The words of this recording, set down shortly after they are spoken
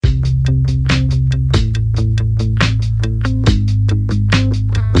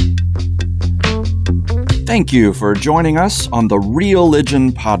Thank you for joining us on the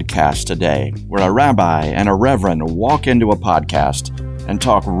Real-Ligion podcast today, where a rabbi and a reverend walk into a podcast and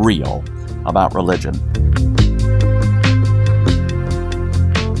talk real about religion.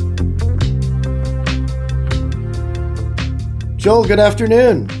 Joel, good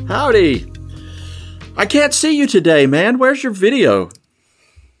afternoon. Howdy. I can't see you today, man. Where's your video?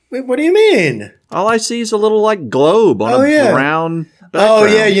 Wait, what do you mean? All I see is a little, globe on brown background. Oh,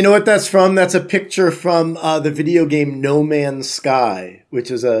 yeah. You know what that's from? That's a picture from the video game No Man's Sky, which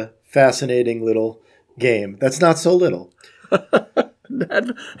is a fascinating little game. That's not so little.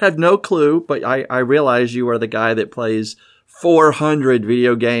 Had no clue, but I realize you are the guy that plays 400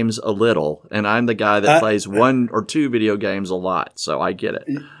 video games a little, and I'm the guy that plays one or two video games a lot, so I get it.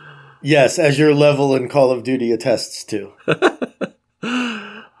 Yes, as your level in Call of Duty attests to.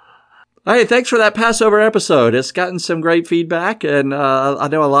 Hey, thanks for that Passover episode. It's gotten some great feedback, and I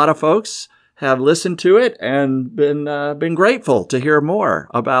know a lot of folks have listened to it and been grateful to hear more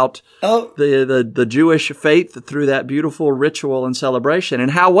about the Jewish faith through that beautiful ritual and celebration. And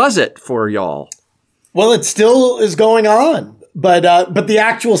how was it for y'all? Well, it still is going on, but the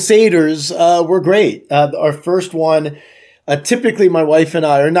actual Seders were great. Our first one, typically my wife and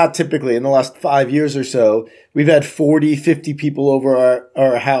I, or not typically, in the last 5 years or so, we've had 40, 50 people over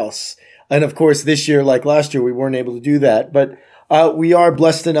our house. And of course, this year, like last year, we weren't able to do that. But we are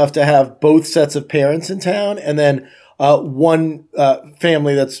blessed enough to have both sets of parents in town, and then one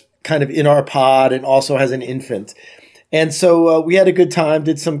family that's kind of in our pod and also has an infant. And so we had a good time,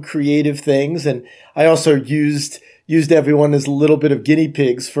 did some creative things, and I also used everyone as a little bit of guinea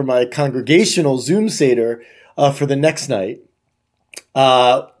pigs for my congregational Zoom Seder for the next night.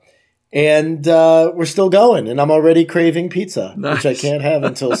 And we're still going, and I'm already craving pizza, nice. Which I can't have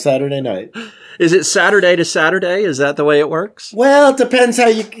until Saturday night. Is it Saturday to Saturday? Is that the way it works? Well, it depends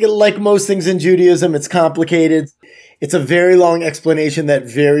how like most things in Judaism, it's complicated. It's a very long explanation that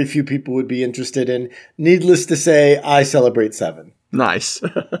very few people would be interested in. Needless to say, I celebrate 7. Nice.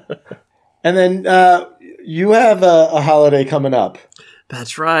 And then you have a holiday coming up.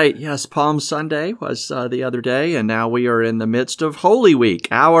 That's right. Yes, Palm Sunday was the other day, and now we are in the midst of Holy Week,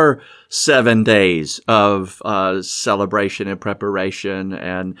 our 7 days of celebration and preparation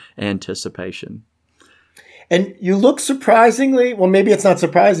and anticipation. And you look surprisingly, well, maybe it's not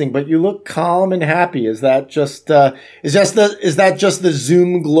surprising, but you look calm and happy. Is that just the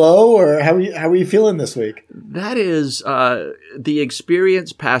Zoom glow, or how are you feeling this week? That is the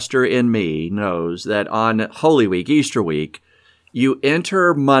experienced pastor in me knows that on Holy Week, Easter week, you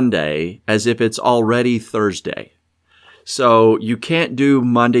enter Monday as if it's already Thursday. So you can't do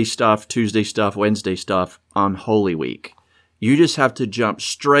Monday stuff, Tuesday stuff, Wednesday stuff on Holy Week. You just have to jump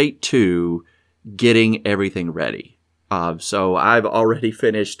straight to getting everything ready. So I've already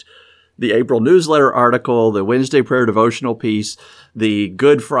finished the April newsletter article, the Wednesday prayer devotional piece, the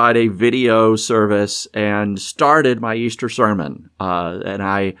Good Friday video service, and started my Easter sermon.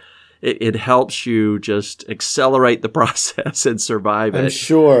 It helps you just accelerate the process and survive it. I'm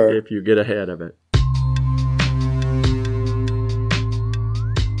sure. If you get ahead of it.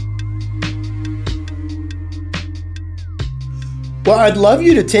 Well, I'd love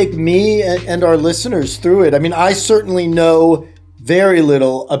you to take me and our listeners through it. I mean, I certainly know very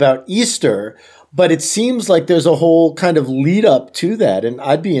little about Easter, but it seems like there's a whole kind of lead up to that, and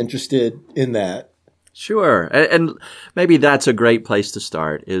I'd be interested in that. Sure. And maybe that's a great place to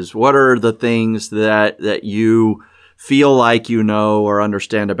start, is what are the things that you feel like you know or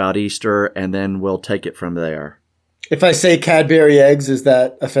understand about Easter, and then we'll take it from there. If I say Cadbury eggs, is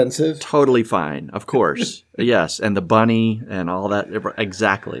that offensive? Totally fine. Of course. Yes. And the bunny and all that.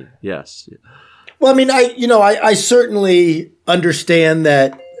 Exactly. Yes. Well, I mean, I certainly understand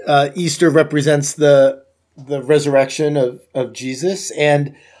that Easter represents the resurrection of Jesus.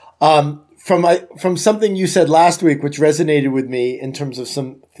 And from something you said last week, which resonated with me in terms of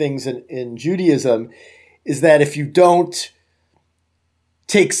some things in Judaism, is that if you don't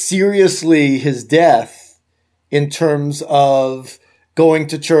take seriously his death in terms of going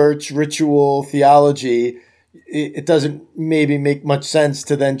to church, ritual, theology, it doesn't maybe make much sense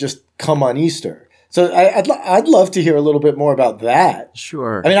to then just come on Easter. So I'd love to hear a little bit more about that.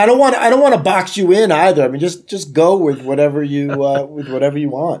 Sure. I mean, I don't want to box you in either. I mean, just go with whatever you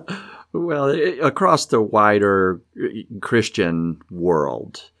want. Well, across the wider Christian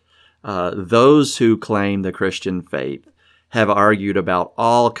world, those who claim the Christian faith have argued about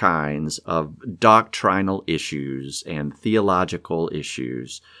all kinds of doctrinal issues and theological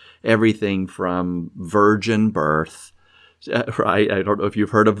issues, everything from virgin birth, right? I don't know if you've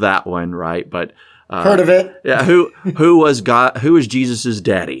heard of that one, right? But Heard of it? Yeah, who was God? Who was Jesus's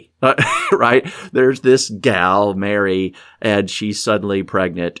daddy? Right? There's this gal, Mary, and she's suddenly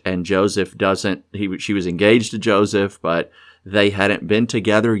pregnant, and Joseph doesn't. She was engaged to Joseph, but they hadn't been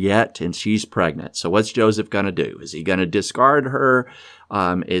together yet, and she's pregnant. So what's Joseph going to do? Is he going to discard her?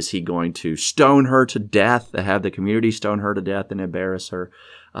 Is he going to stone her to death? Have the community stone her to death and embarrass her?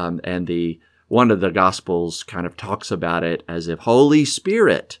 And one of the Gospels kind of talks about it as if Holy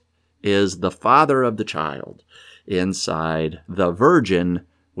Spirit is the father of the child inside the virgin,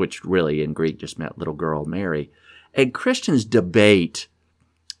 which really in Greek just meant little girl Mary. And Christians debate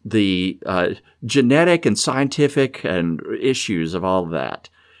the genetic and scientific and issues of all of that.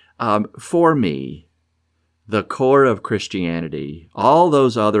 For me, the core of Christianity, all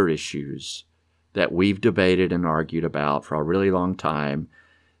those other issues that we've debated and argued about for a really long time,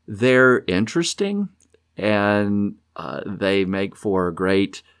 they're interesting and they make for a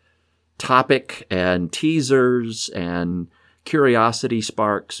great topic and teasers and curiosity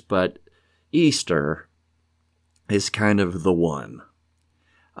sparks, but Easter is kind of the one.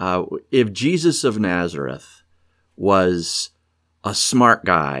 If Jesus of Nazareth was a smart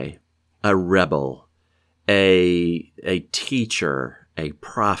guy, a rebel, a teacher, a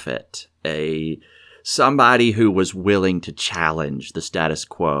prophet, somebody who was willing to challenge the status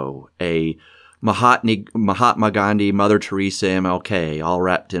quo, a Mahatma Gandhi, Mother Teresa, MLK, all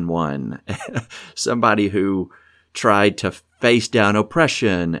wrapped in one. Somebody who tried to face down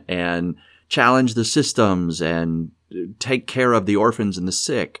oppression and challenge the systems and take care of the orphans and the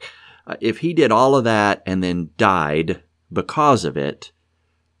sick. If he did all of that and then died because of it,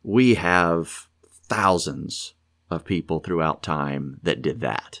 we have thousands of people throughout time that did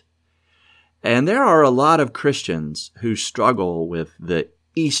that. And there are a lot of Christians who struggle with the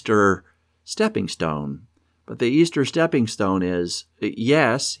Easter stepping stone. But the Easter stepping stone is,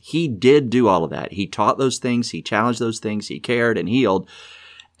 yes, he did do all of that. He taught those things, he challenged those things, he cared and healed.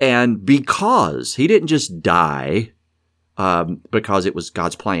 And because he didn't just die because it was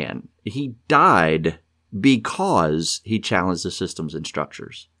God's plan, he died because he challenged the systems and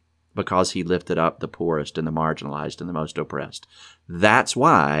structures, because he lifted up the poorest and the marginalized and the most oppressed. That's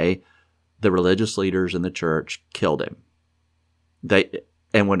why the religious leaders in the church killed him.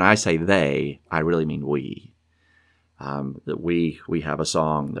 And when I say they, I really mean we. That we have a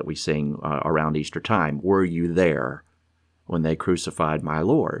song that we sing around Easter time. Were you there when they crucified my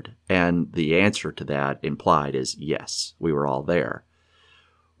Lord? And the answer to that implied is yes, we were all there.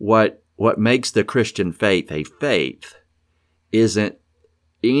 What makes the Christian faith a faith isn't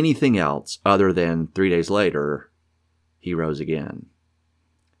anything else other than 3 days later, he rose again.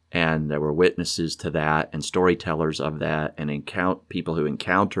 And there were witnesses to that and storytellers of that and people who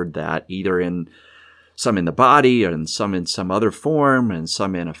encountered that either in the body and some in some other form and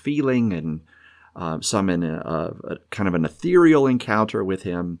some in a feeling and some in a kind of an ethereal encounter with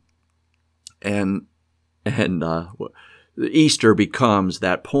him. And Easter becomes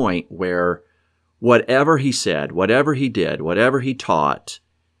that point where whatever he said, whatever he did, whatever he taught,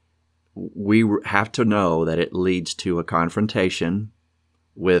 we have to know that it leads to a confrontation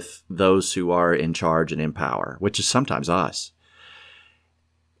with those who are in charge and in power, which is sometimes us.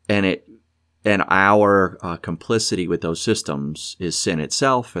 And our complicity with those systems is sin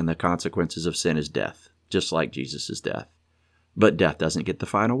itself, and the consequences of sin is death, just like Jesus' death. But death doesn't get the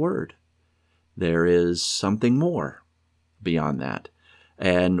final word. There is something more beyond that.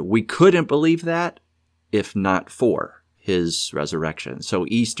 And we couldn't believe that if not for his resurrection. So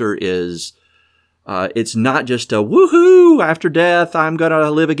Easter is it's not just a woohoo, after death, I'm going to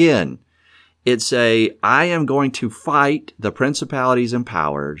live again. It's I am going to fight the principalities and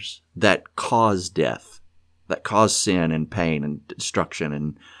powers that cause death, that cause sin and pain and destruction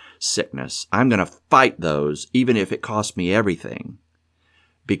and sickness. I'm going to fight those, even if it costs me everything,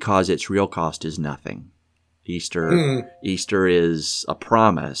 because its real cost is nothing. Easter is a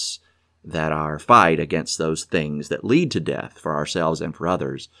promise that our fight against those things that lead to death for ourselves and for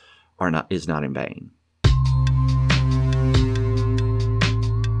others is not in vain.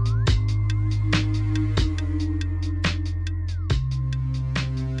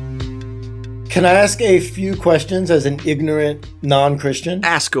 Can I ask a few questions as an ignorant non-Christian?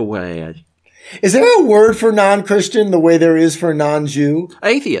 Ask away. Is there a word for non-Christian the way there is for non-Jew?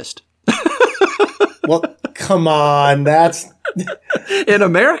 Atheist. Well, come on, that's... In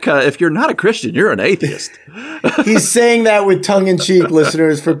America, if you're not a Christian, you're an atheist. He's saying that with tongue-in-cheek,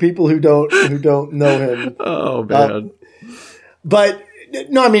 listeners, for people who don't know him. Oh, man. But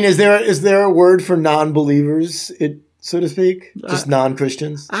no, I mean, is there a word for non-believers? so to speak? Just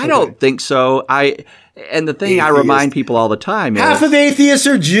non-Christians? I don't think so. And the thing I remind people all the time is... Half of atheists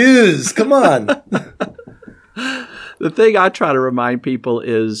are Jews. Come on. The thing I try to remind people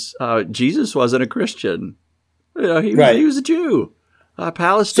is Jesus wasn't a Christian. He was a Jew, a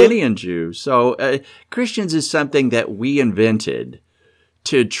Palestinian Jew. So Christians is something that we invented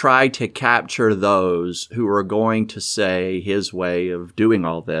to try to capture those who are going to say his way of doing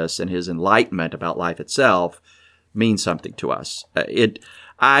all this and his enlightenment about life itself means something to us.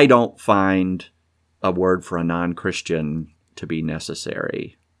 I don't find a word for a non-Christian to be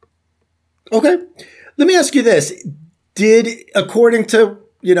necessary. Okay. Let me ask you this. According to,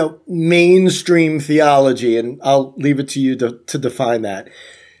 mainstream theology, and I'll leave it to you to define that,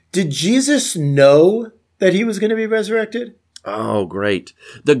 did Jesus know that he was going to be resurrected? Oh, great.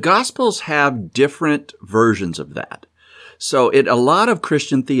 The Gospels have different versions of that. So in a lot of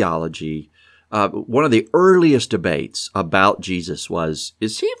Christian theology, one of the earliest debates about Jesus was,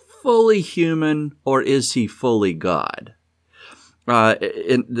 is he fully human or is he fully God?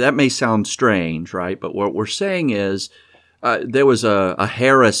 And that may sound strange, right? But what we're saying is there was a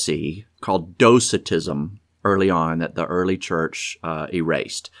heresy called Docetism early on that the early church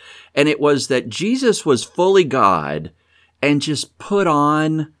erased. And it was that Jesus was fully God and just put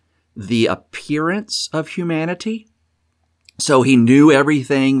on the appearance of humanity. So he knew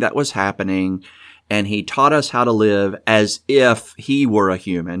everything that was happening, and he taught us how to live as if he were a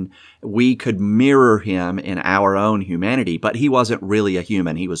human. We could mirror him in our own humanity, but he wasn't really a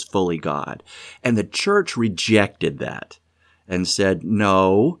human. He was fully God. And the church rejected that and said,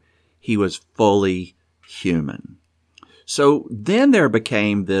 no, he was fully human. So then there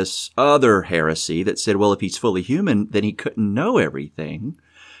became this other heresy that said, well, if he's fully human, then he couldn't know everything.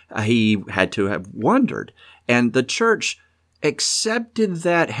 He had to have wondered. And the church accepted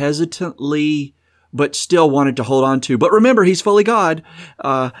that hesitantly, but still wanted to hold on to. But remember, he's fully God.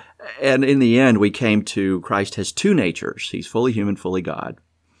 And in the end, we came to Christ has two natures. He's fully human, fully God.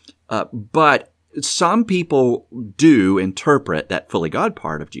 But some people do interpret that fully God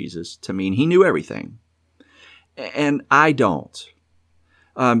part of Jesus to mean he knew everything. And I don't.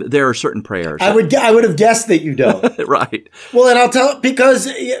 There are certain prayers. I would have guessed that you don't. Right. Well, and I'll tell because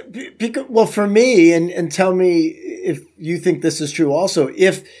well, for me, and tell me if you think this is true also.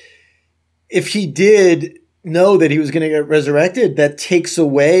 If he did know that he was going to get resurrected, that takes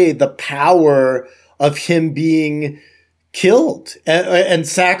away the power of him being killed and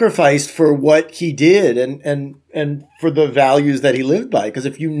sacrificed for what he did and for the values that he lived by. Because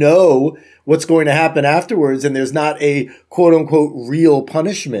if you know what's going to happen afterwards and there's not a quote unquote real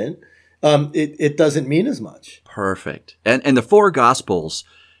punishment, it doesn't mean as much. Perfect. And the four Gospels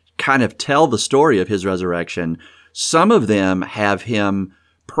kind of tell the story of his resurrection. Some of them have him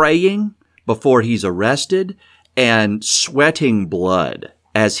praying before he's arrested and sweating blood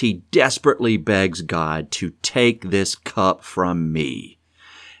as he desperately begs God to take this cup from me.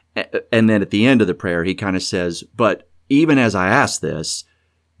 And then at the end of the prayer, he kind of says, but even as I ask this,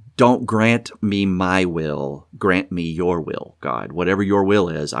 don't grant me my will, grant me your will, God. Whatever your will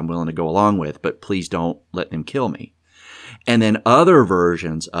is, I'm willing to go along with, but please don't let them kill me. And then other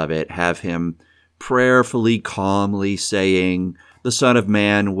versions of it have him prayerfully, calmly saying, the Son of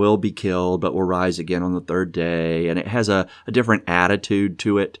Man will be killed, but will rise again on the third day. And it has a different attitude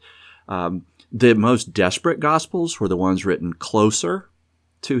to it. The most desperate Gospels were the ones written closer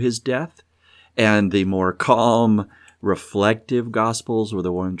to his death. And the more calm, reflective Gospels were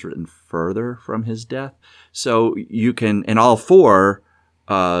the ones written further from his death. So you can, in all four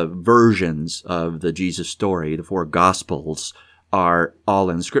versions of the Jesus story, the four Gospels are all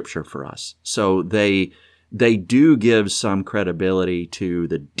in Scripture for us. So they do give some credibility to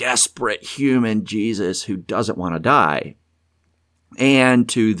the desperate human Jesus who doesn't want to die, and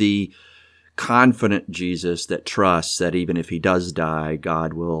to the confident Jesus that trusts that even if he does die,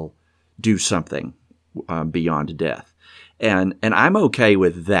 God will do something beyond death. And I'm okay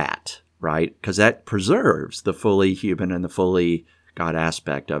with that, right? Because that preserves the fully human and the fully God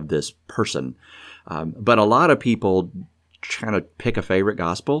aspect of this person. But a lot of people kind of pick a favorite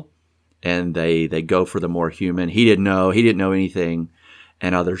gospel, and they go for the more human. He didn't know anything.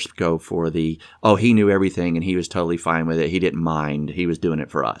 And others go for he knew everything and he was totally fine with it. He didn't mind. He was doing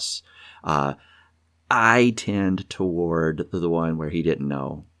it for us. I tend toward the one where he didn't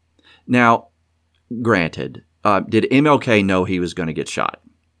know. Now, granted, did MLK know he was going to get shot?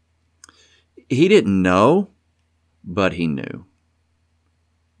 He didn't know, but he knew.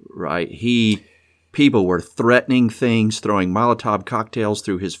 Right? People were threatening things, throwing Molotov cocktails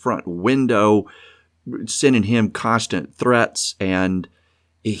through his front window, sending him constant threats, and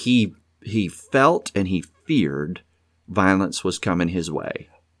he felt and he feared violence was coming his way,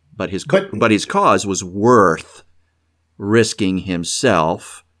 but his cause was worth risking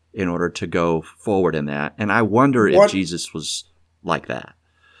himself in order to go forward in that. And I wonder if Jesus was like that.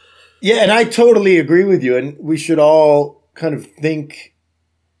 Yeah, and I totally agree with you. And we should all kind of think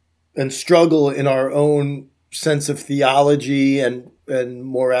and struggle in our own sense of theology and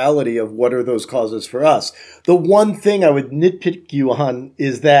morality of what are those causes for us. The one thing I would nitpick you on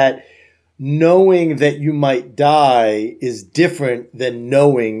is that knowing that you might die is different than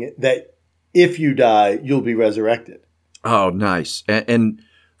knowing that if you die, you'll be resurrected. Oh, nice. And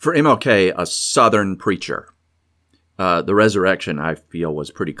for MLK, a Southern preacher, the resurrection, I feel,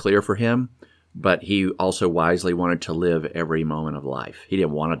 was pretty clear for him, but he also wisely wanted to live every moment of life. He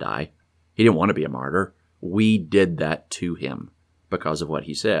didn't want to die. He didn't want to be a martyr. We did that to him because of what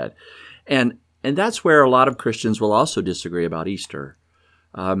he said. And that's where a lot of Christians will also disagree about Easter.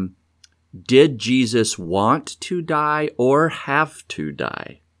 Did Jesus want to die or have to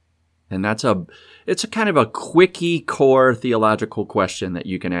die? And it's a kind of a quickie core theological question that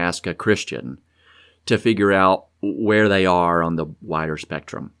you can ask a Christian to figure out where they are on the wider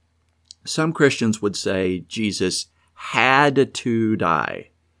spectrum. Some Christians would say Jesus had to die.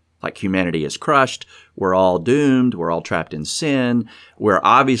 Like humanity is crushed, we're all doomed, we're all trapped in sin, we're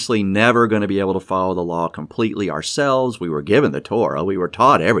obviously never going to be able to follow the law completely ourselves. We were given the Torah, we were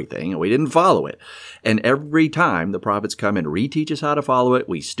taught everything, and we didn't follow it. And every time the prophets come and reteach us how to follow it,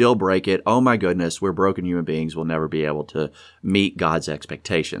 we still break it. Oh my goodness, we're broken human beings, we'll never be able to meet God's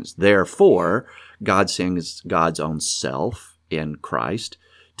expectations. Therefore, God sends God's own self in Christ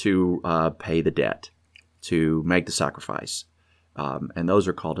to pay the debt, to make the sacrifice. And those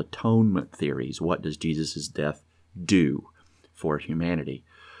are called atonement theories. What does Jesus' death do for humanity?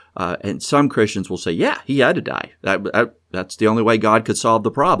 And some Christians will say, yeah, he had to die. That's the only way God could solve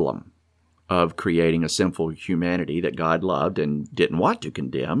the problem of creating a sinful humanity that God loved and didn't want to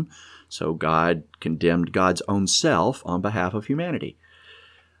condemn. So God condemned God's own self on behalf of humanity.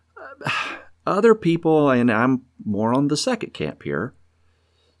 Other people, and I'm more on the second camp here,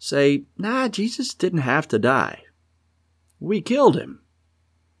 say, nah, Jesus didn't have to die. We killed him.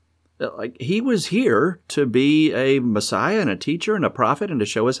 Like, he was here to be a Messiah and a teacher and a prophet and to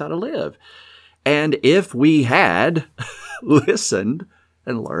show us how to live. And if we had listened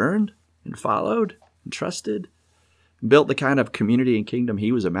and learned and followed and trusted, and built the kind of community and kingdom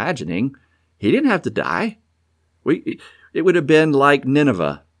he was imagining, he didn't have to die. It would have been like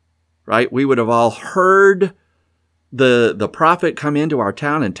Nineveh, right? We would have all heard the prophet come into our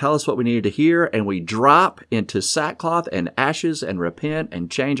town and tell us what we needed to hear, and we drop into sackcloth and ashes and repent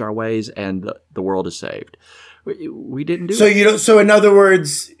and change our ways, and the world is saved. We didn't do it. So in other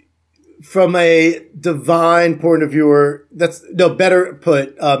words, from a divine point of view, or better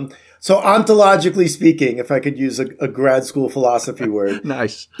put, so ontologically speaking, if I could use a grad school philosophy word,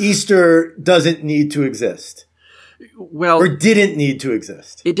 nice. Easter doesn't need to exist. Well, or didn't need to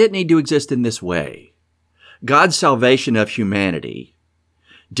exist. It didn't need to exist in this way. God's salvation of humanity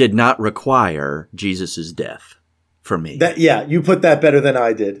did not require Jesus' death for me. You put that better than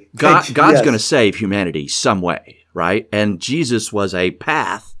I did. God's going to save humanity some way, right? And Jesus was a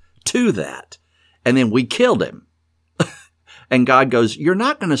path to that. And then we killed him. And God goes, you're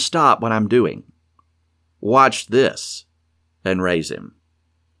not going to stop what I'm doing. Watch this, and raise him.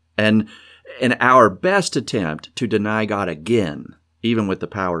 And in our best attempt to deny God again, even with the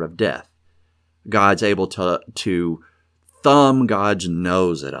power of death, God's able to thumb God's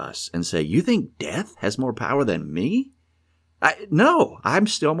nose at us and say, you think death has more power than me? No, I'm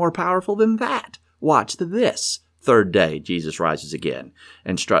still more powerful than that. Watch this. Third day, Jesus rises again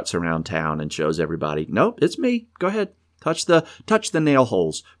and struts around town and shows everybody, nope, it's me. Go ahead. Touch the nail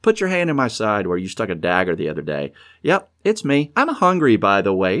holes. Put your hand in my side where you stuck a dagger the other day. Yep, it's me. I'm hungry, by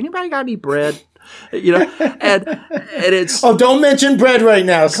the way. Anybody got any bread? And it's... Oh, don't mention bread right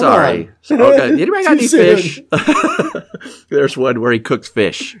now. Come on. Okay. Anybody got any fish? There's one where he cooks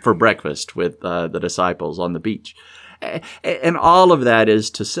fish for breakfast with the disciples on the beach. And all of that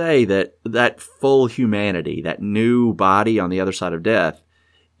is to say that full humanity, that new body on the other side of death,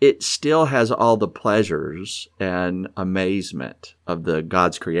 it still has all the pleasures and amazement of the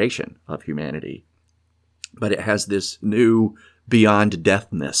God's creation of humanity. But it has this new beyond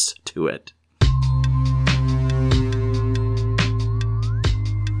deathness to it.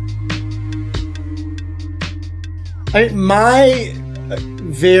 My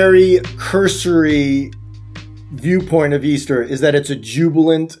very cursory viewpoint of Easter is that it's a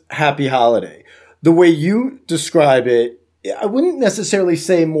jubilant, happy holiday. The way you describe it, I wouldn't necessarily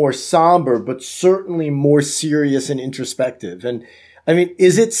say more somber, but certainly more serious and introspective. And I mean,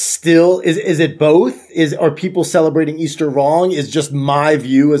 is it still, is it both? Are people celebrating Easter wrong? Is just my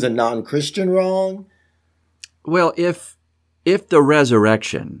view as a non-Christian wrong? Well, if the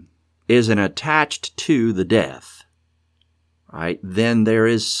resurrection isn't attached to the death, right, then there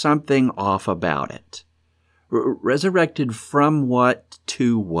is something off about it. Resurrected from what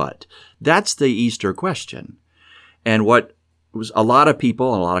to what? That's the Easter question. And what was a lot of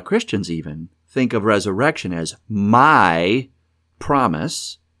people, a lot of Christians even, think of resurrection as my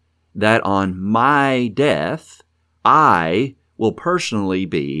promise that on my death, I will personally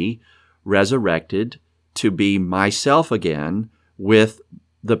be resurrected to be myself again with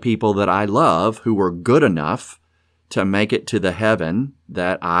the people that I love who were good enough to make it to the heaven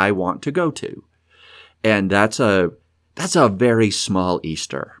that I want to go to. And that's a very small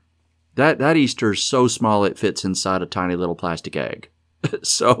Easter. That Easter is so small it fits inside a tiny little plastic egg.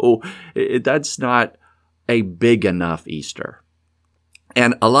 So that's not a big enough Easter.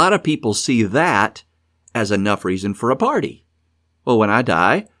 And a lot of people see that as enough reason for a party. Well, when I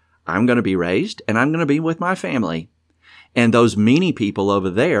die, I'm going to be raised and I'm going to be with my family. And those meanie people over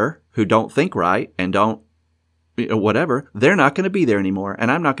there who don't think right and don't, whatever, they're not going to be there anymore.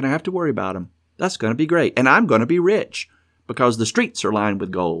 And I'm not going to have to worry about them. That's going to be great. And I'm going to be rich because the streets are lined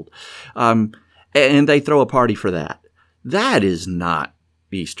with gold. And they throw a party for that. That is not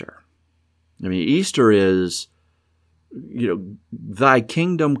Easter. I mean, Easter is, thy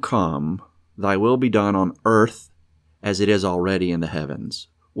kingdom come, thy will be done on earth as it is already in the heavens.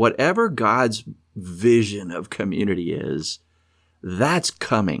 Whatever God's vision of community is, that's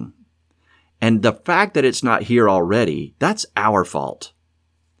coming. And the fact that it's not here already, that's our fault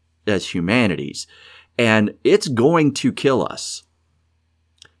as humanities. And it's going to kill us.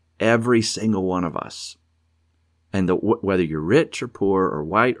 Every single one of us. And whether you're rich or poor or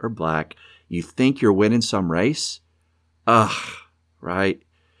white or black, you think you're winning some race? Right?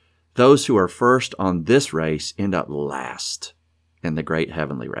 Those who are first on this race end up last in the great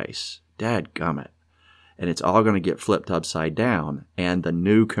heavenly race. Dadgummit. And it's all going to get flipped upside down. And the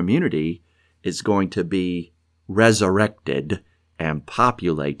new community is going to be resurrected and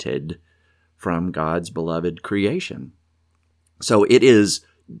populated from God's beloved creation. So it is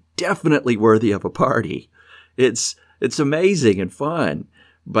definitely worthy of a party. It's amazing and fun.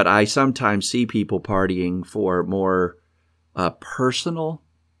 But I sometimes see people partying for more personal,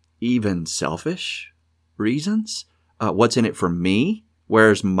 even selfish reasons. What's in it for me?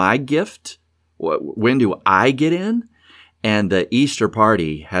 Where's my gift? When do I get in? And the Easter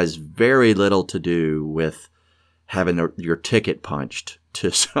party has very little to do with having your ticket punched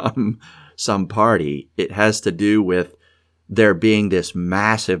to some party. It has to do with there being this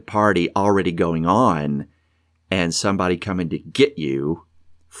massive party already going on and somebody coming to get you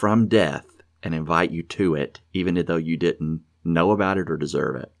from death and invite you to it, even though you didn't know about it or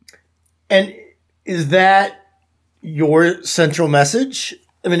deserve it. And is that your central message?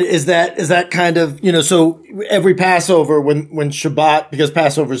 I mean, is that kind of, so every Passover when Shabbat, because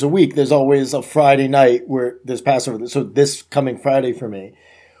Passover is a week, there's always a Friday night where there's Passover. So this coming Friday for me,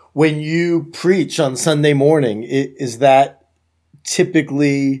 when you preach on Sunday morning, is that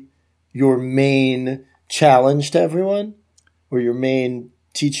typically your main challenge to everyone or your main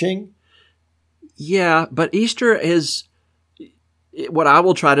teaching? Yeah, but Easter is what I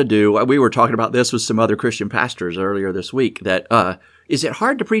will try to do. We were talking about this with some other Christian pastors earlier this week, that is it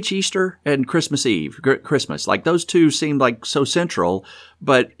hard to preach Easter and Christmas Eve, Christmas? Like those two seem like so central,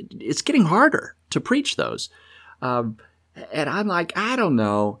 but it's getting harder to preach those. And I'm like, I don't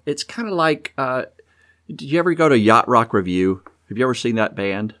know. It's kind of like, did you ever go to Yacht Rock Review? Have you ever seen that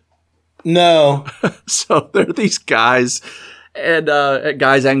band? No. So there are these guys and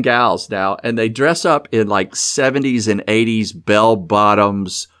guys and gals now, and they dress up in like 70s and 80s bell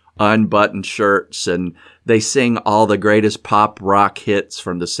bottoms, unbuttoned shirts, and they sing all the greatest pop rock hits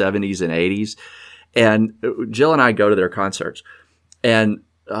from the 70s and 80s. And Jill and I go to their concerts, and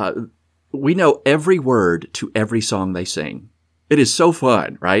we know every word to every song they sing. It is so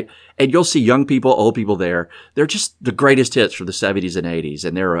fun, right? And you'll see young people, old people there. They're just the greatest hits from the 70s and 80s,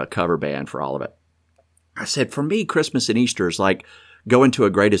 and they're a cover band for all of it. I said, for me, Christmas and Easter is like going to a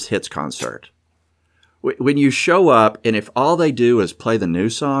greatest hits concert. When you show up, and if all they do is play the new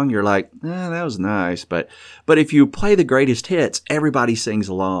song, you're like, that was nice. But if you play the greatest hits, everybody sings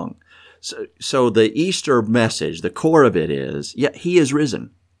along. So the Easter message, the core of it is, he is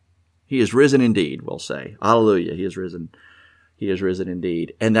risen. He is risen indeed, we'll say. Hallelujah, he is risen. He is risen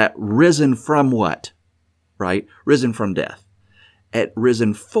indeed. And that risen from what? Right? Risen from death. And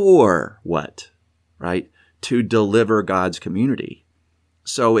risen for what? Right? To deliver God's community.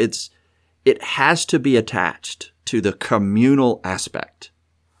 So it has to be attached to the communal aspect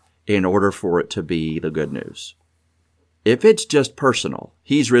in order for it to be the good news. If it's just personal,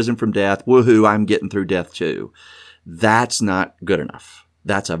 he's risen from death, woohoo, I'm getting through death too, that's not good enough.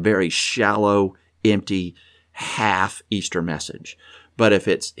 That's a very shallow, empty, half Easter message. But if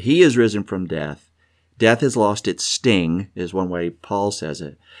it's he is risen from death, death has lost its sting, is one way Paul says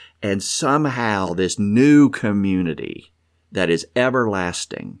it, and somehow this new community that is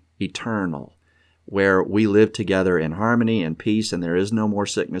everlasting, eternal, where we live together in harmony and peace, and there is no more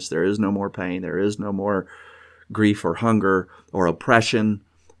sickness, there is no more pain, there is no more grief or hunger or oppression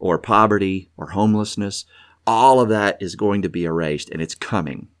or poverty or homelessness. All of that is going to be erased, and it's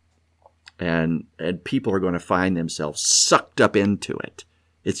coming. And people are going to find themselves sucked up into it.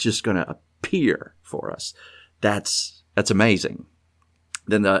 It's just going to appear for us. That's amazing.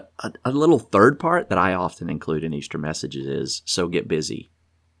 Then a little third part that I often include in Easter messages is, so get busy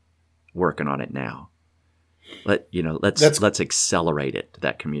working on it now. Let's accelerate it,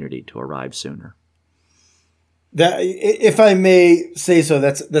 that community to arrive sooner. That, if I may say so,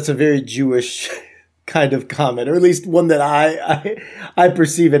 that's a very Jewish kind of comment, or at least one that I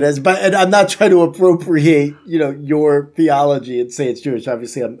perceive it as. And I'm not trying to appropriate, your theology and say it's Jewish.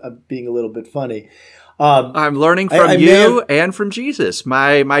 Obviously, I'm being a little bit funny. I'm learning from you and from Jesus,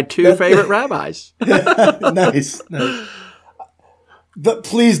 my two favorite rabbis. Nice. But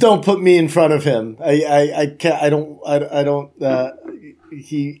please don't put me in front of him. I can't. I don't.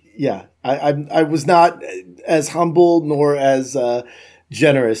 I was not as humble nor as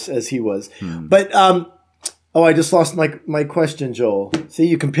generous as he was. But I just lost my question, Joel. See,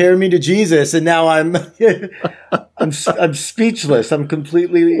 you compare me to Jesus, and now I'm I'm speechless. I'm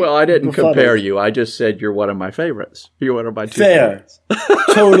completely well. I didn't compare you. I just said you're one of my favorites. You're one of my two fair, favorites.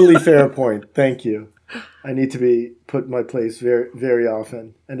 Totally fair point. Thank you. I need to be put in my place very, very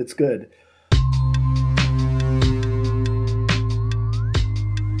often, and it's good.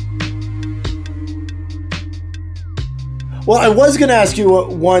 Well, I was going to ask you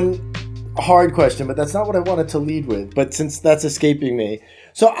one hard question, but that's not what I wanted to lead with. But since that's escaping me.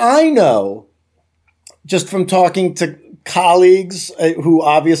 So I know, just from talking to colleagues who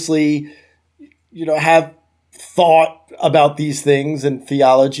obviously, have thought about these things and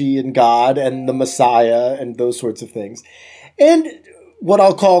theology and God and the Messiah and those sorts of things. And what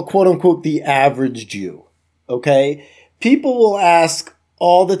I'll call, quote unquote, the average Jew. Okay? People will ask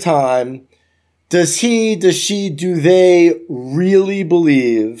all the time, do they really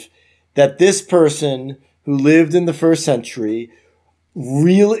believe that this person who lived in the first century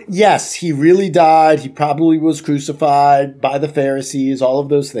yes, he really died. He probably was crucified by the Pharisees, all of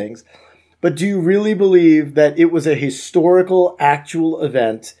those things. But do you really believe that it was a historical, actual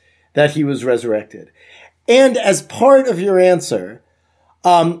event that he was resurrected? And as part of your answer,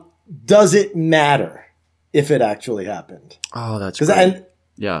 does it matter if it actually happened? Oh, that's great.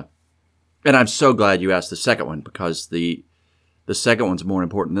 Yeah. And I'm so glad you asked the second one, because the second one's more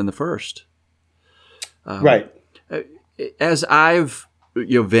important than the first. Right. As I've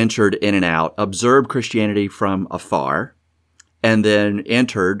ventured in and out, observed Christianity from afar, and then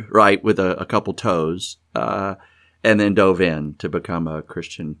entered, right, with a couple toes, and then dove in to become a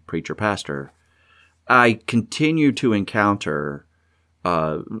Christian preacher pastor, I continue to encounter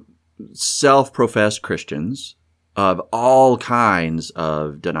self-professed Christians of all kinds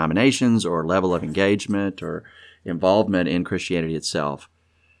of denominations or level of engagement or involvement in Christianity itself,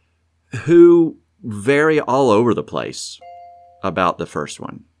 who vary all over the place about the first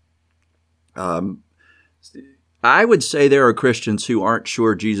one. I would say there are Christians who aren't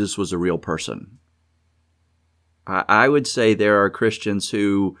sure Jesus was a real person. I would say there are Christians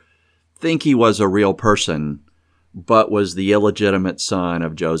who think he was a real person, but was the illegitimate son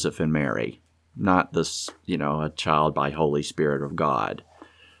of Joseph and Mary, not this, a child by Holy Spirit of God.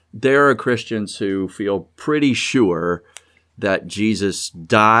 There are Christians who feel pretty sure that Jesus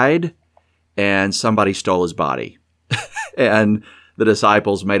died and somebody stole his body. And the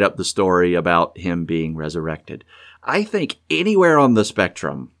disciples made up the story about him being resurrected. I think anywhere on the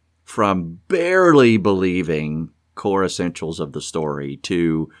spectrum, from barely believing core essentials of the story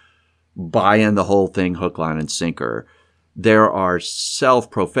to buying the whole thing hook, line, and sinker, there are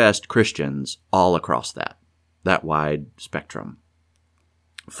self-professed Christians all across that wide spectrum.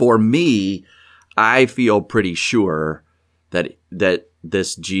 For me, I feel pretty sure that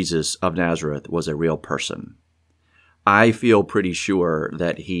this Jesus of Nazareth was a real person. I feel pretty sure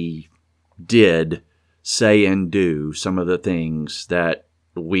that he did say and do some of the things that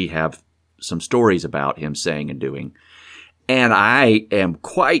we have some stories about him saying and doing. And I am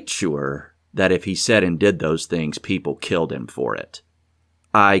quite sure that if he said and did those things, people killed him for it.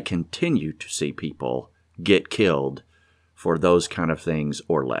 I continue to see people get killed for those kind of things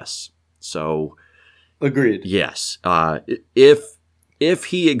or less. So, agreed. Yes. If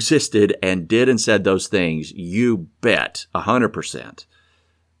he existed and did and said those things, you bet 100%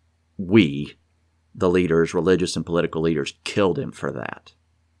 we, the leaders, religious and political leaders, killed him for that.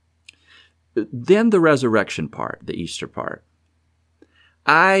 Then the resurrection part, the Easter part.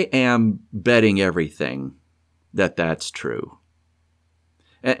 I am betting everything that that's true.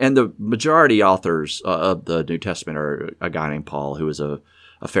 And the majority authors of the New Testament are a guy named Paul, who was a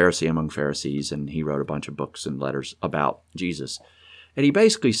Pharisee among Pharisees, and he wrote a bunch of books and letters about Jesus. And he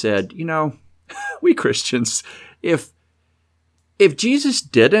basically said, we Christians, if Jesus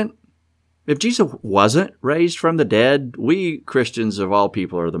wasn't raised from the dead, we Christians of all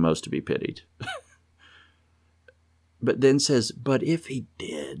people are the most to be pitied. But then says, but if he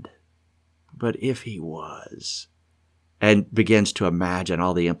did, but if he was, and begins to imagine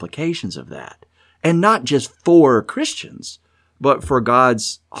all the implications of that. And not just for Christians, but for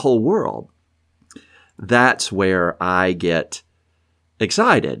God's whole world. That's where I get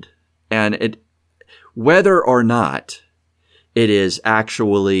excited. And whether or not it is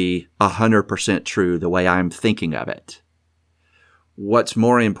actually 100% true the way I'm thinking of it, what's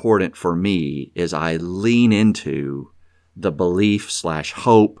more important for me is I lean into the belief /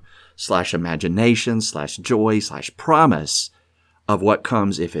 hope / imagination / joy / promise of what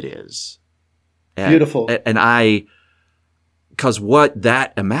comes if it is. Beautiful. And because what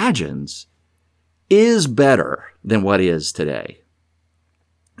that imagines is better than what is today.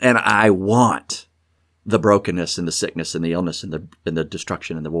 And I want the brokenness and the sickness and the illness and the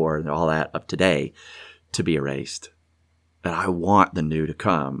destruction and the war and all that of today to be erased. And I want the new to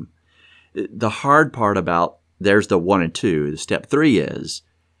come. The hard part about there's the 1 and 2. The step 3 is,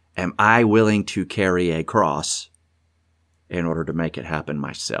 am I willing to carry a cross in order to make it happen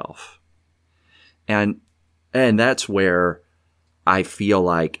myself? And that's where I feel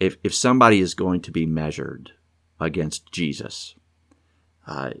like if somebody is going to be measured against Jesus,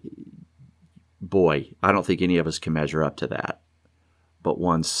 boy, I don't think any of us can measure up to that. But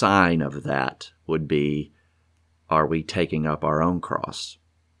one sign of that would be, are we taking up our own cross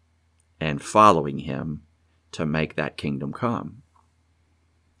and following him to make that kingdom come?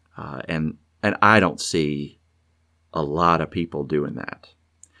 And I don't see a lot of people doing that.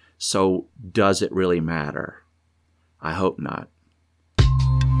 So does it really matter? I hope not.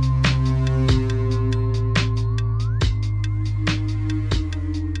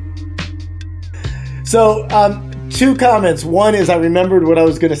 So, 2 comments. One is I remembered what I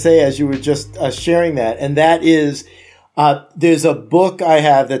was going to say as you were just sharing that, and that is there's a book I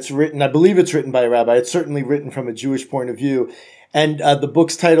have that's written, I believe it's written by a rabbi. It's certainly written from a Jewish point of view. And the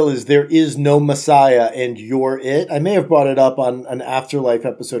book's title is There Is No Messiah and You're It. I may have brought it up on an Afterlife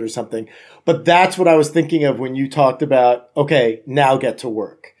episode or something, but that's what I was thinking of when you talked about, okay, now get to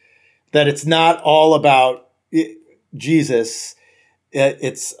work. That it's not all about Jesus.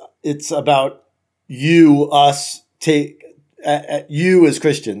 It's about you, us, you as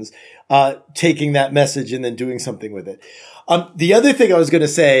Christians, taking that message and then doing something with it. The other thing I was going to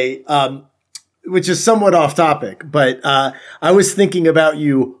say, which is somewhat off topic, but I was thinking about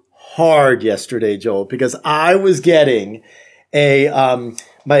you hard yesterday, Joel, because I was getting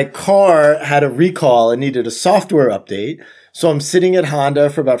my car had a recall and needed a software update. So I'm sitting at Honda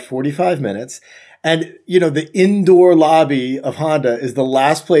for about 45 minutes. And, the indoor lobby of Honda is the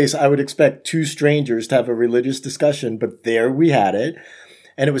last place I would expect 2 strangers to have a religious discussion. But there we had it.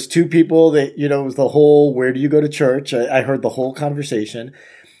 And it was 2 people that, it was the whole, where do you go to church? I heard the whole conversation.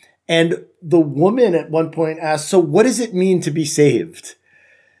 And the woman at one point asked, so what does it mean to be saved?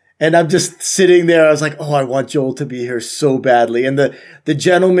 And I'm just sitting there. I was like, oh, I want Joel to be here so badly. And the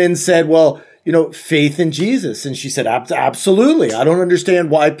gentleman said, well, faith in Jesus. And she said, absolutely. I don't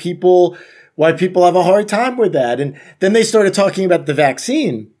understand why people have a hard time with that. And then they started talking about the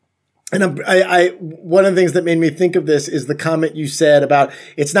vaccine. And one of the things that made me think of this is the comment you said about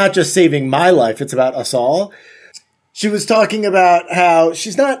it's not just saving my life, it's about us all. She was talking about how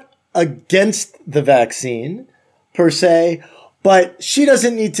she's not against the vaccine per se, but she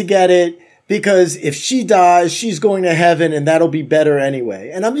doesn't need to get it because if she dies, she's going to heaven and that'll be better anyway.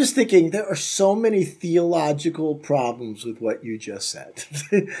 And I'm just thinking there are so many theological problems with what you just said.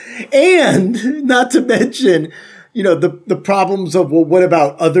 And not to mention, the problems of, well, what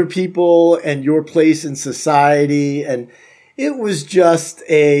about other people and your place in society? And it was just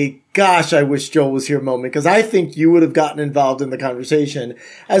gosh, I wish Joel was here moment, because I think you would have gotten involved in the conversation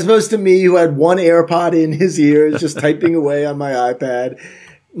as opposed to me who had one AirPod in his ears, just typing away on my iPad,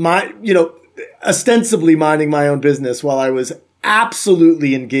 ostensibly minding my own business while I was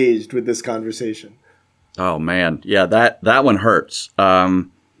absolutely engaged with this conversation. Oh man, yeah, that one hurts.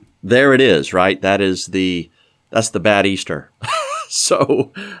 There it is, right? That's the bad Easter.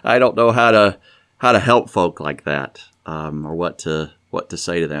 So I don't know how to help folk like that, or what to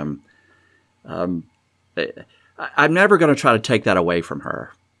say to them. I'm never going to try to take that away from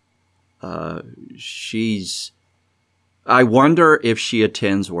her. I wonder if she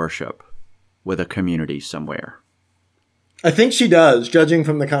attends worship with a community somewhere. I think she does, judging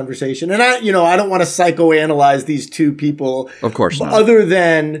from the conversation. And I don't want to psychoanalyze these two people. Of course not. Other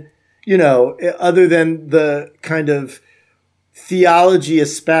than the kind of theology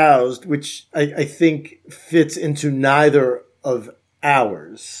espoused, which I think fits into neither of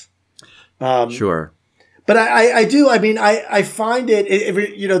ours. Sure. But I do. I mean, I find it.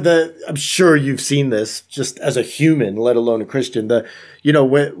 I'm sure you've seen this just as a human, let alone a Christian. The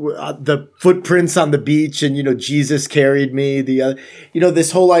footprints on the beach, and Jesus carried me.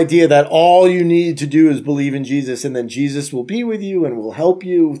 This whole idea that all you need to do is believe in Jesus, and then Jesus will be with you and will help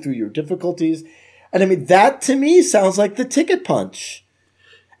you through your difficulties. And I mean, that to me sounds like the ticket punch.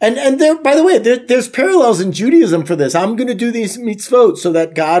 And there, by the way, there's parallels in Judaism for this. I'm going to do these mitzvot so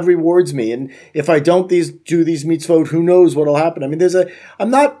that God rewards me. And if I don't do these mitzvot, who knows what will happen? I mean, I'm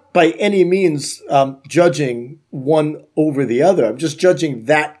not by any means judging one over the other. I'm just judging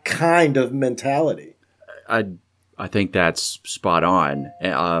that kind of mentality. I think that's spot on.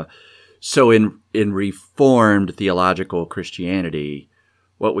 So in Reformed theological Christianity,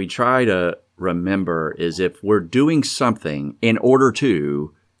 what we try to remember is if we're doing something in order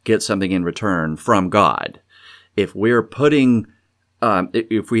to get something in return from God, if we're putting,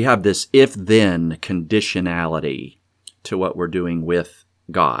 if we have this if-then conditionality to what we're doing with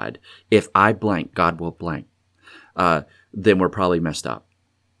God, if I blank, God will blank, then we're probably messed up.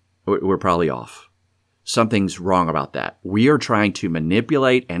 We're probably off. Something's wrong about that. We are trying to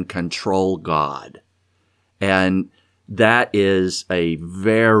manipulate and control God. And that is a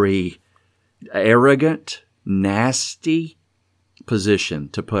very arrogant, nasty position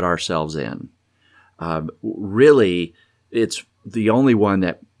to put ourselves in. Really, it's the only one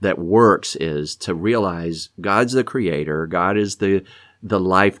that works is to realize God's the creator, God is the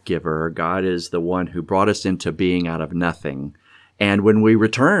life giver, God is the one who brought us into being out of nothing. And when we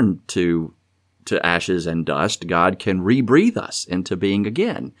return to ashes and dust, God can rebreathe us into being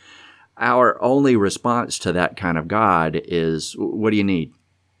again. Our only response to that kind of God is, what do you need?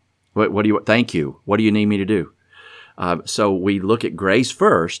 What do you, thank you. What do you need me to do? So we look at grace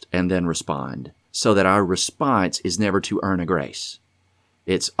first and then respond, so that our response is never to earn a grace.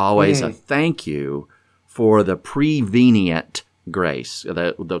 It's always a thank you for the prevenient grace,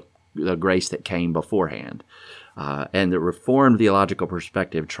 the grace that came beforehand. And the Reformed theological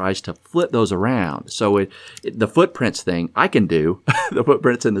perspective tries to flip those around. So the footprints thing, I can do, the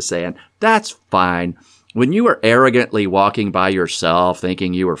footprints in the sand, that's fine. When you were arrogantly walking by yourself,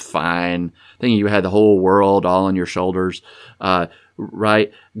 thinking you were fine, thinking you had the whole world all on your shoulders,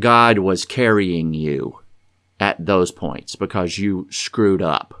 right? God was carrying you at those points because you screwed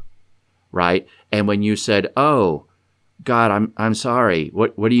up, right? And when you said, "Oh, God, I'm sorry.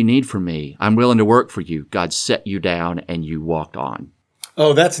 What do you need from me? I'm willing to work for you," God set you down and you walked on.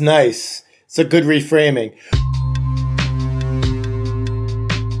 Oh, that's nice. It's a good reframing.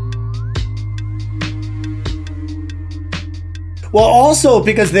 Well, also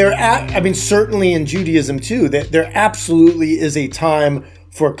because certainly in Judaism too, there absolutely is a time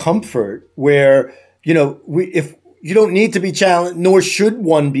for comfort where, if you don't need to be challenged, nor should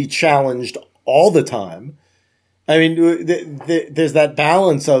one be challenged all the time. I mean, there's that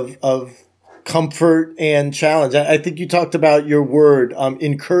balance of comfort and challenge. I think you talked about your word,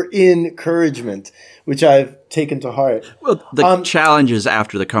 encouragement, which I've taken to heart. Well, the challenge is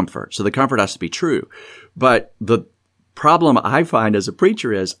after the comfort. So the comfort has to be true. But the problem I find as a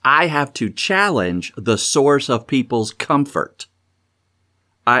preacher is I have to challenge the source of people's comfort.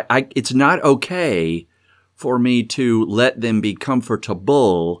 It's not okay for me to let them be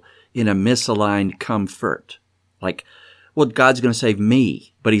comfortable in a misaligned comfort. Like, well, God's going to save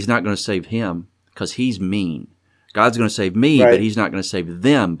me, but he's not going to save him because he's mean. God's going to save me, right, but he's not going to save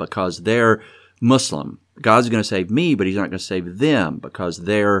them because they're Muslim. God's going to save me, but he's not going to save them because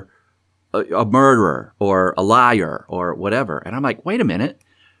they're a murderer or a liar or whatever. And I'm like, wait a minute.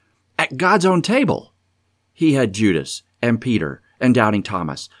 At God's own table, he had Judas and Peter and Doubting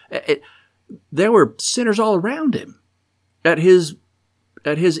Thomas. There were sinners all around him at his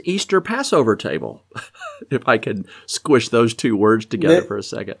Easter Passover table, if I can squish those two words together for a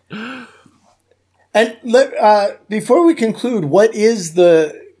second. And before we conclude, what is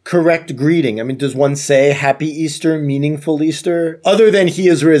the correct greeting? I mean, does one say Happy Easter, meaningful Easter, other than He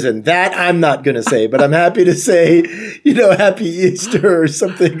is risen? That I'm not going to say, but I'm happy to say, Happy Easter or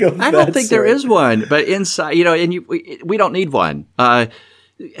something of that I don't think sort. there is one, but inside, we don't need one. I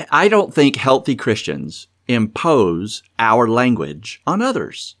don't think healthy Christians impose our language on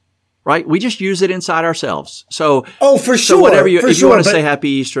others. Right? We just use it inside ourselves. So, for sure. So whatever if you want to say Happy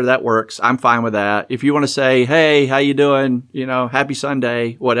Easter, that works. I'm fine with that. If you want to say, hey, how you doing? Happy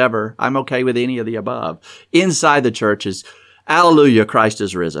Sunday, whatever. I'm okay with any of the above. Inside the church is, Alleluia, Christ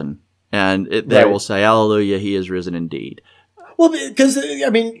is risen. And they will say, Alleluia, He is risen indeed. Well, because,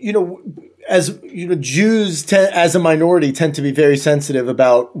 as Jews as a minority tend to be very sensitive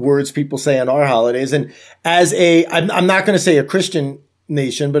about words people say on our holidays. And as I'm not going to say a Christian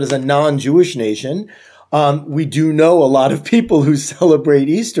nation, but as a non-Jewish nation, we do know a lot of people who celebrate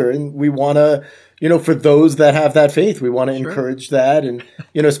Easter, and we want to, for those that have that faith, we want to encourage that, and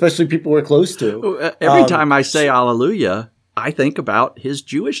especially people we're close to. Every time I say Alleluia, I think about His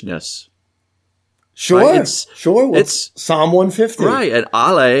Jewishness. Sure, right? It's Psalm 150, right? And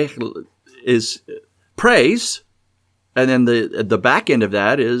Ale is praise, and then the back end of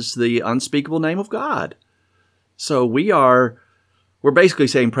that is the unspeakable name of God. So we're basically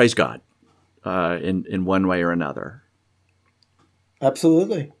saying praise God in one way or another.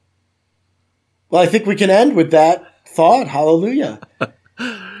 Absolutely. Well, I think we can end with that thought. Hallelujah.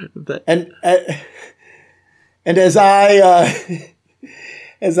 And as I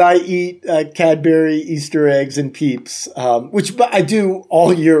eat Cadbury Easter eggs and Peeps, which I do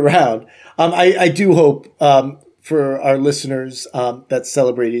all year round, I do hope for our listeners that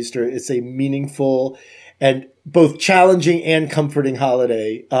celebrate Easter, it's a meaningful and both challenging and comforting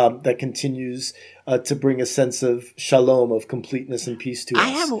holiday that continues to bring a sense of shalom, of completeness and peace to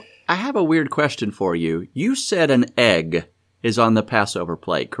us. I have a weird question for you. You said an egg is on the Passover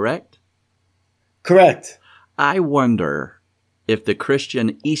plate, correct? Correct. I wonder if the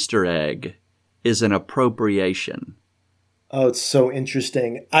Christian Easter egg is an appropriation. Oh, it's so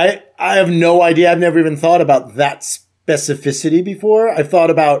interesting. I have no idea. I've never even thought about that specificity before. I've thought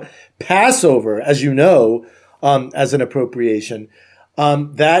about Passover, as you know, as an appropriation.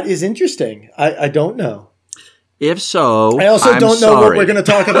 That is interesting. I don't know. If so, I also don't know what sorry. we're going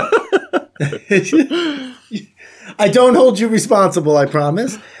to talk about. I don't hold you responsible, I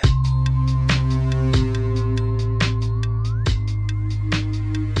promise.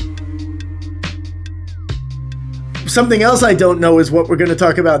 Something else I don't know is what we're going to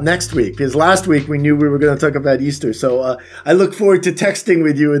talk about next week, because last week we knew we were going to talk about Easter. So I look forward to texting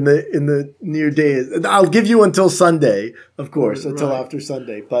with you in the near days. I'll give you until Sunday, of course, until after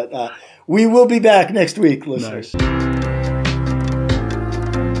Sunday. But we will be back next week, listeners. Nice.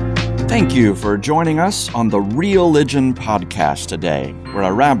 Thank you for joining us on the Real-Ligion podcast today, where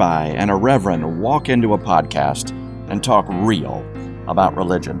a rabbi and a reverend walk into a podcast and talk real about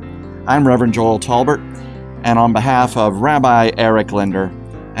religion. I'm Reverend Joel Talbert. And on behalf of Rabbi Eric Linder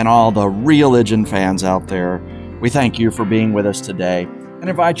and all the Real-Ligion fans out there, we thank you for being with us today and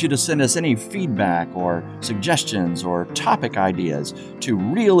invite you to send us any feedback or suggestions or topic ideas to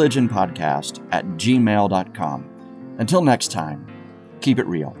realligionpodcast@gmail.com. Until next time, keep it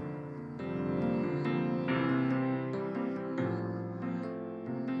real.